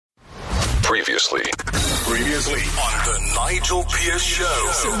Previously on the Nigel Pierce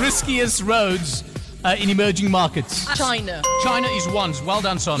Show. Riskiest roads in emerging markets. China. China is one. Well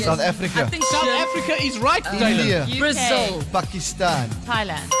done, son. South Africa. I think South Africa is right, India. Taylor. Brazil. Pakistan.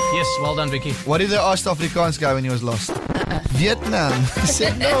 Thailand. Yes, well done, Vicky. What did the ask the Afrikaans guy when he was lost? Vietnam. He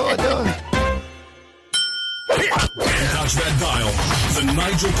said, no, I don't. Touch that dial. The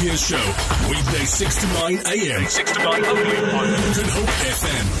Nigel Pierce Show. Weekday 6 to 9 a.m. 6 to 9 only on Good Hope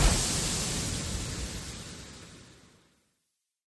FM.